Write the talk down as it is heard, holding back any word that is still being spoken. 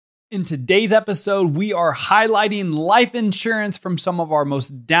In today's episode, we are highlighting life insurance from some of our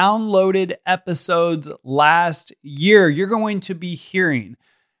most downloaded episodes last year. You're going to be hearing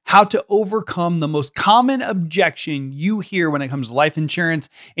how to overcome the most common objection you hear when it comes to life insurance,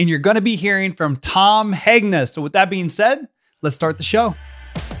 and you're going to be hearing from Tom Hegna. So with that being said, let's start the show.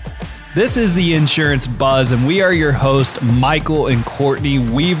 This is the Insurance Buzz, and we are your hosts, Michael and Courtney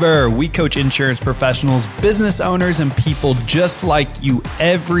Weaver. We coach insurance professionals, business owners, and people just like you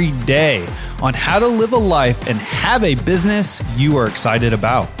every day on how to live a life and have a business you are excited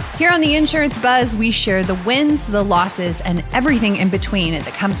about. Here on the Insurance Buzz, we share the wins, the losses, and everything in between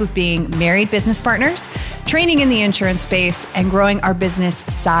that comes with being married business partners, training in the insurance space, and growing our business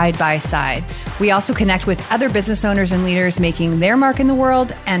side by side. We also connect with other business owners and leaders making their mark in the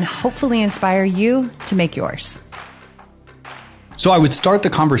world and hopefully inspire you to make yours. So I would start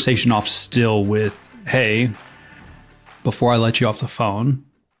the conversation off still with, hey, before I let you off the phone,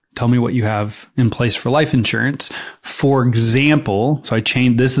 tell me what you have in place for life insurance. For example, so I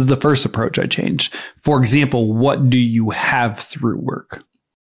changed, this is the first approach I changed. For example, what do you have through work?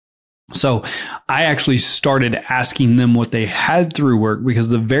 So I actually started asking them what they had through work, because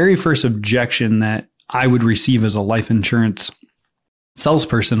the very first objection that I would receive as a life insurance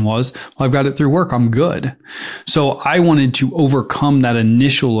salesperson was, well, I've got it through work. I'm good. So I wanted to overcome that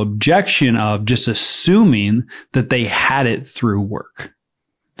initial objection of just assuming that they had it through work.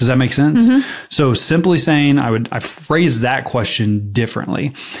 Does that make sense? Mm-hmm. So simply saying, I phrase that question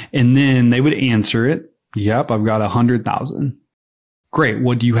differently, and then they would answer it. Yep, I've got 100,000. Great.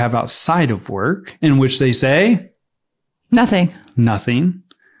 What do you have outside of work? In which they say, Nothing.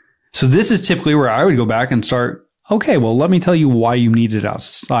 So this is typically where I would go back and start, okay, well, let me tell you why you need it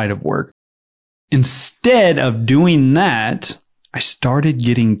outside of work. Instead of doing that, I started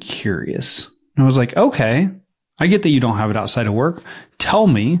getting curious. And I was like, okay, I get that you don't have it outside of work. Tell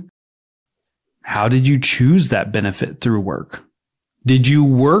me, how did you choose that benefit through work? Did you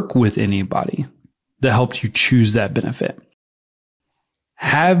work with anybody that helped you choose that benefit?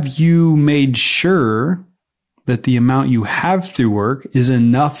 Have you made sure that the amount you have through work is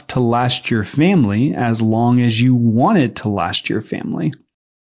enough to last your family as long as you want it to last your family?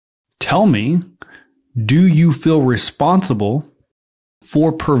 Tell me, do you feel responsible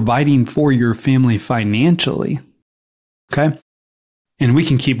for providing for your family financially? Okay. And we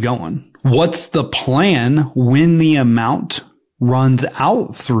can keep going. What's the plan when the amount runs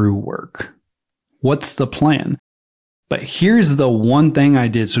out through work? What's the plan? But here's the one thing I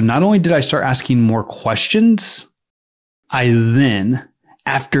did. So not only did I start asking more questions, I then,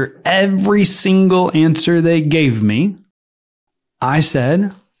 after every single answer they gave me, I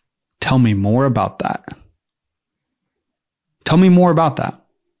said, tell me more about that. Tell me more about that.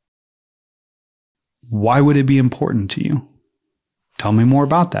 Why would it be important to you? Tell me more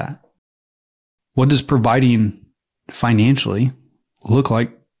about that. What does providing financially look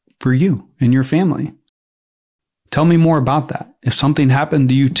like for you and your family? Tell me more about that. If something happened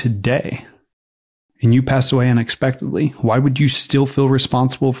to you today and you passed away unexpectedly, why would you still feel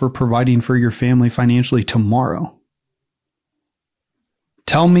responsible for providing for your family financially tomorrow?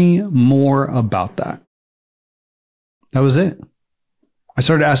 Tell me more about that. That was it. I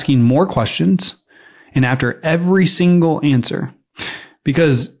started asking more questions, and after every single answer,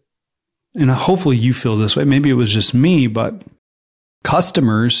 because, and hopefully you feel this way, maybe it was just me, but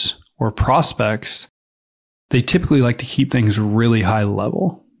customers or prospects, they typically like to keep things really high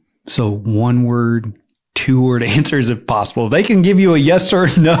level. So 1 word, 2 word answers if possible. If they can give you a yes or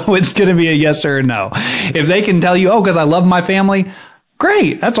no, it's going to be a yes or a no. If they can tell you, oh, because I love my family,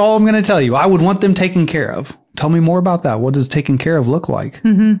 great. That's all I'm going to tell you. I would want them taken care of. Tell me more about that. What does taken care of look like?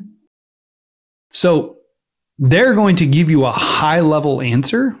 Mm-hmm. So they're going to give you a high level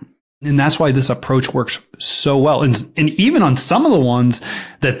answer. And that's why this approach works so well. And even on some of the ones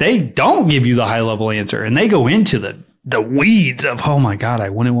that they don't give you the high level answer and they go into the weeds of, oh my God, I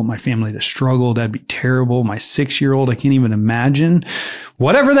wouldn't want my family to struggle. That'd be terrible. My 6-year-old, I can't even imagine.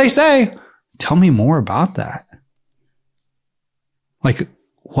 Whatever they say, tell me more about that. Like,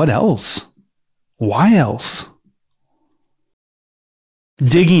 what else? Why else?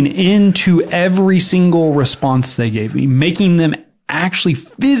 Digging into every single response they gave me, making them actually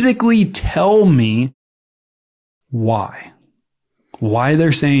physically tell me why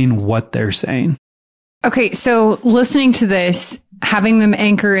they're saying what they're saying. Okay, so listening to this, having them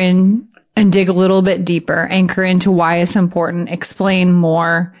anchor in and dig a little bit deeper, anchor into why it's important, explain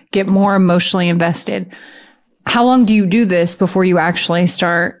more, get more emotionally invested. How long do you do this before you actually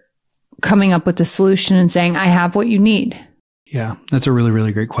start coming up with the solution and saying, I have what you need? Yeah, that's a really,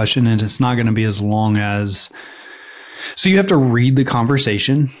 really great question. And it's not going to be as long as So you have to read the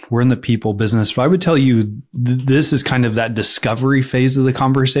conversation. We're in the people business, but I would tell you this is kind of that discovery phase of the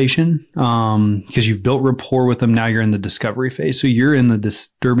conversation, because you've built rapport with them. Now you're in the discovery phase. So you're in the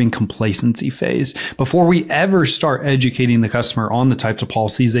disturbing complacency phase before we ever start educating the customer on the types of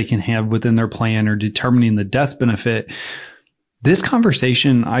policies they can have within their plan or determining the death benefit. This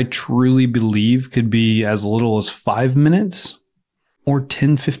conversation, I truly believe, could be as little as 5 minutes or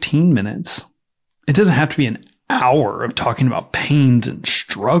 10, 15 minutes. It doesn't have to be an hour of talking about pains and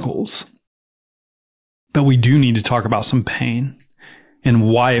struggles. But we do need to talk about some pain and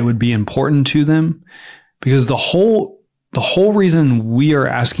why it would be important to them. Because the whole reason we are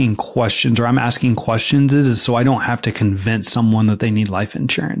asking questions, or I'm asking questions, is so I don't have to convince someone that they need life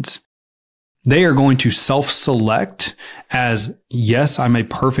insurance. They are going to self-select as, yes, I'm a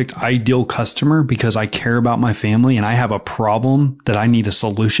perfect ideal customer because I care about my family and I have a problem that I need a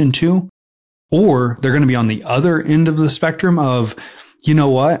solution to. Or they're going to be on the other end of the spectrum of, you know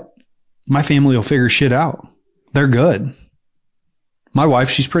what? My family will figure shit out. They're good. My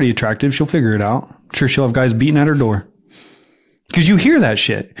wife, she's pretty attractive. She'll figure it out. I'm sure she'll have guys beating at her door. Because you hear that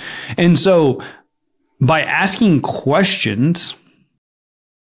shit. And so by asking questions,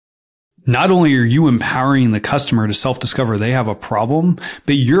 not only are you empowering the customer to self-discover they have a problem,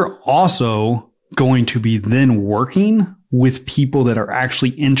 but you're also going to be then working with people that are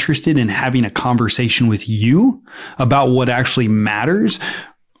actually interested in having a conversation with you about what actually matters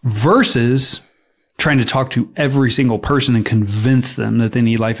versus trying to talk to every single person and convince them that they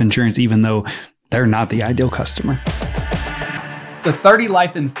need life insurance, even though they're not the ideal customer. The 30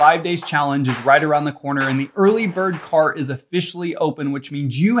 Life in 5 Days Challenge is right around the corner, and the early bird cart is officially open, which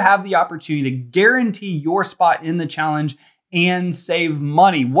means you have the opportunity to guarantee your spot in the challenge and save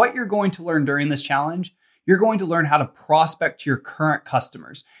money. What you're going to learn during this challenge, you're going to learn how to prospect to your current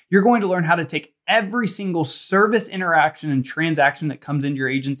customers. You're going to learn how to take every single service interaction and transaction that comes into your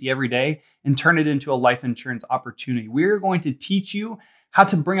agency every day and turn it into a life insurance opportunity. We're going to teach you how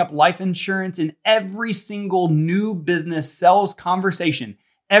to bring up life insurance in every single new business sales conversation,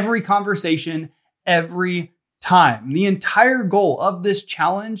 every time. The entire goal of this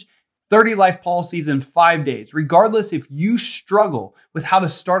challenge, 30 life policies in 5 days, regardless if you struggle with how to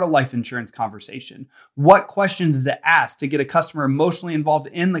start a life insurance conversation, what questions to ask to get a customer emotionally involved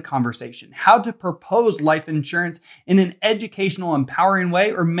in the conversation, how to propose life insurance in an educational, empowering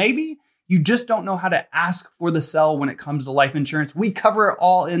way, or maybe you just don't know how to ask for the sell when it comes to life insurance. We cover it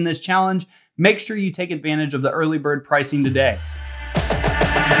all in this challenge. Make sure you take advantage of the early bird pricing today.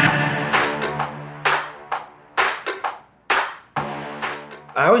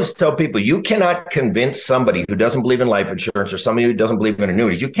 I always tell people, you cannot convince somebody who doesn't believe in life insurance or somebody who doesn't believe in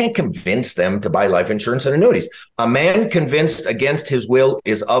annuities. You can't convince them to buy life insurance and annuities. A man convinced against his will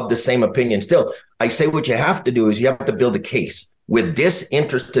is of the same opinion still. I say what you have to do is you have to build a case with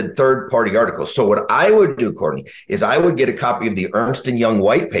disinterested third-party articles. So what I would do, Courtney, is I would get a copy of the Ernst & Young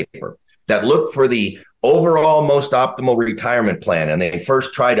white paper that looked for the overall most optimal retirement plan. And they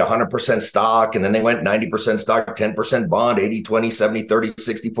first tried 100% stock, and then they went 90% stock, 10% bond, 80, 20, 70, 30,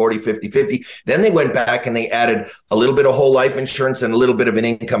 60, 40, 50, 50. Then they went back and they added a little bit of whole life insurance and a little bit of an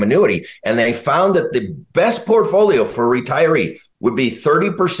income annuity. And they found that the best portfolio for a retiree would be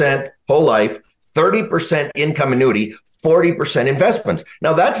 30% whole life, 30% income annuity, 40% investments.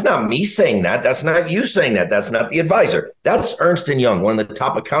 Now, that's not me saying that. That's not you saying that. That's not the advisor. That's Ernst & Young, one of the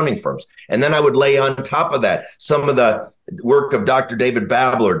top accounting firms. And then I would lay on top of that some of the work of Dr. David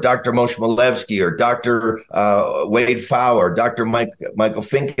Babler, Dr. Moshe Milevsky, or Dr. Wade Fowler, Dr. Michael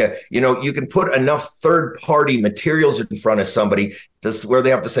Finke. You know, you can put enough third-party materials in front of somebody to where they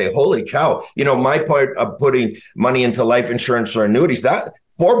have to say, holy cow, you know, my part of putting money into life insurance or annuities, that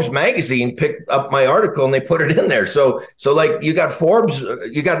Forbes magazine picked up my article and they put it in there. So like you got Forbes,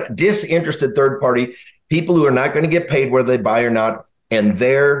 you got disinterested third-party people who are not going to get paid whether they buy or not. And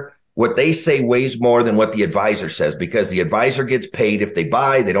what they say weighs more than what the advisor says, because the advisor gets paid if they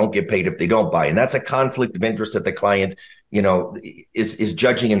buy, they don't get paid if they don't buy. And that's a conflict of interest that the client, you know, is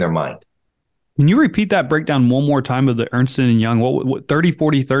judging in their mind. Can you repeat that breakdown one more time of the Ernst & Young? What 30,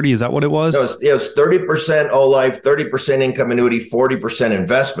 40, 30, is that what it was? No, it's 30% all life, 30% income annuity, 40%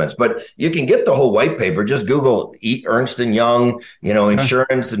 investments. But you can get the whole white paper. Just Google Ernst & Young, you know,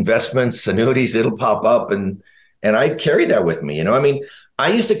 insurance, investments, annuities, it'll pop up. And I carry that with me. You know, I mean,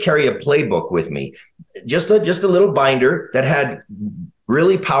 I used to carry a playbook with me, just a little binder that had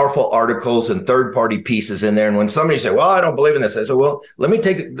really powerful articles and third-party pieces in there. And when somebody say, well, I don't believe in this, I say, well, let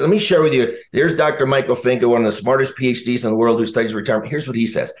me share with you. There's Dr. Michael Finke, one of the smartest PhDs in the world who studies retirement. Here's what he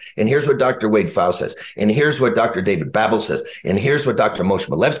says. And here's what Dr. Wade Pfau says. And here's what Dr. David Babel says. And here's what Dr. Moshe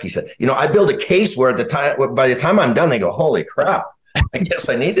Milevsky said. I build a case where by the time I'm done, they go, holy crap, I guess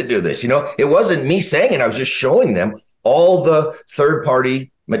I need to do this. It wasn't me saying it. I was just showing them all the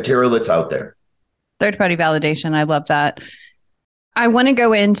third-party material that's out there. Third-party validation. I love that. I want to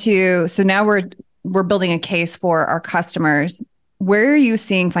go into, so now we're building a case for our customers. Where are you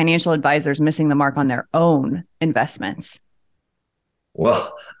seeing financial advisors missing the mark on their own investments?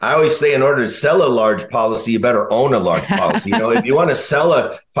 Well, I always say in order to sell a large policy, you better own a large policy. If you want to sell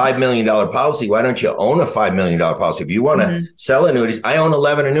a $5 million policy, why don't you own a $5 million policy? If you want to sell annuities, I own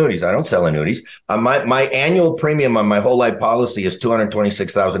 11 annuities. I don't sell annuities. My annual premium on my whole life policy is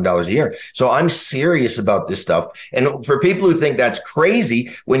 $226,000 a year. So I'm serious about this stuff. And for people who think that's crazy,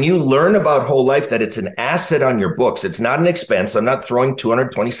 when you learn about whole life, that it's an asset on your books, it's not an expense. I'm not throwing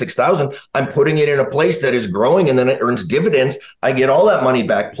 $226,000. I'm putting it in a place that is growing and then it earns dividends. I get all that money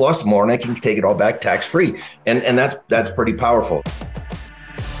back plus more, and I can take it all back tax-free. And that's pretty powerful.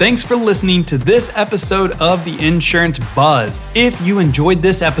 Thanks for listening to this episode of the Insurance Buzz. If you enjoyed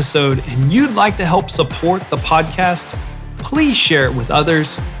this episode and you'd like to help support the podcast, please share it with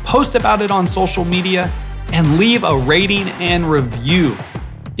others, post about it on social media, and leave a rating and review.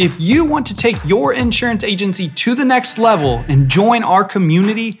 If you want to take your insurance agency to the next level and join our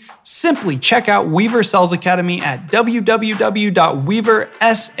community, simply check out Weaver Sales Academy at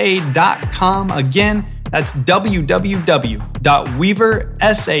www.weaversa.com. Again, that's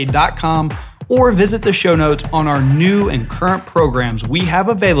www.weaversa.com, or visit the show notes on our new and current programs we have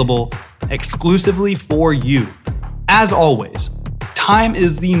available exclusively for you. As always, time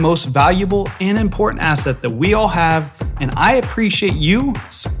is the most valuable and important asset that we all have, and I appreciate you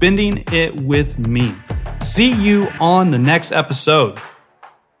spending it with me. See you on the next episode.